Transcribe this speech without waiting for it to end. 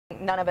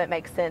none of it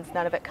makes sense,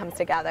 none of it comes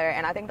together,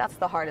 and I think that's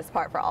the hardest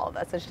part for all of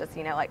us, is just,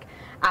 you know, like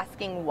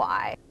asking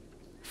why.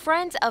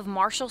 Friends of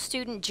Marshall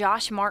student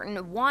Josh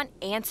Martin want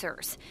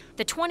answers.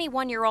 The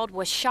 21-year-old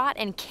was shot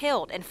and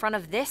killed in front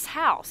of this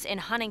house in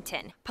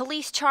Huntington.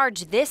 Police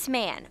charge this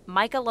man,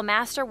 Micah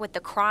Lamaster, with the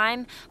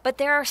crime, but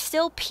there are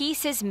still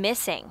pieces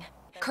missing.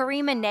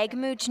 Karima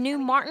Negmuj knew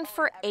Martin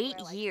for 8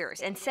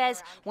 years and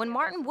says when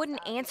Martin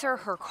wouldn't answer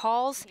her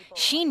calls,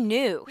 she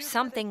knew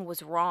something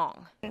was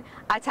wrong.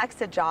 I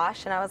texted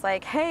Josh and I was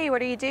like, hey,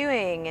 what are you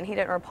doing? And he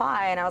didn't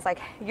reply, and I was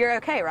like, you're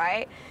okay,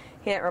 right?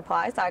 He didn't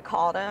reply, so I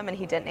called him and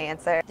he didn't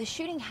answer. The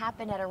shooting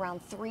happened at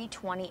around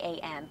 3:20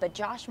 a.m., but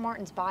Josh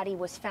Martin's body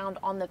was found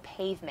on the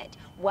pavement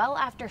well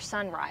after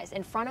sunrise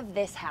in front of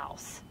this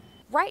house.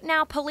 Right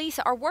now, police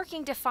are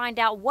working to find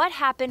out what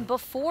happened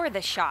before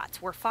the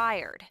shots were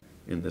fired.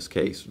 In this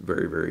case,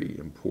 very, very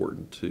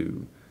important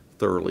to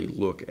thoroughly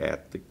look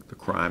at the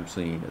crime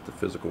scene, at the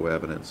physical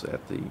evidence,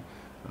 at the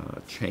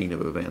chain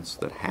of events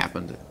that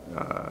happened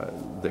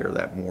there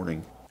that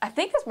morning. I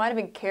think this might have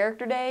been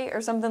character day or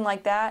something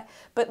like that,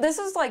 but this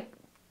is like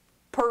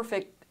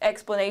perfect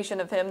explanation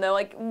of him though.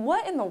 Like,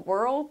 what in the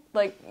world?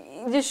 Like,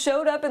 he just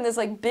showed up in this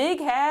like big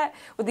hat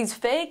with these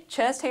fake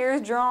chest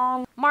hairs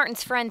drawn.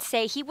 Martin's friends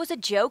say he was a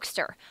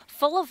jokester,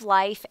 full of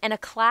life and a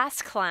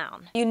class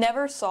clown. You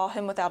never saw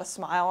him without a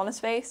smile on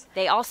his face.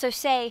 They also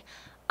say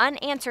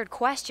unanswered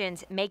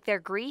questions make their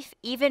grief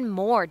even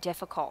more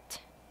difficult.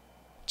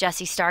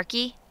 Jessi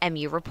Starkey,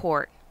 MU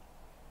Report.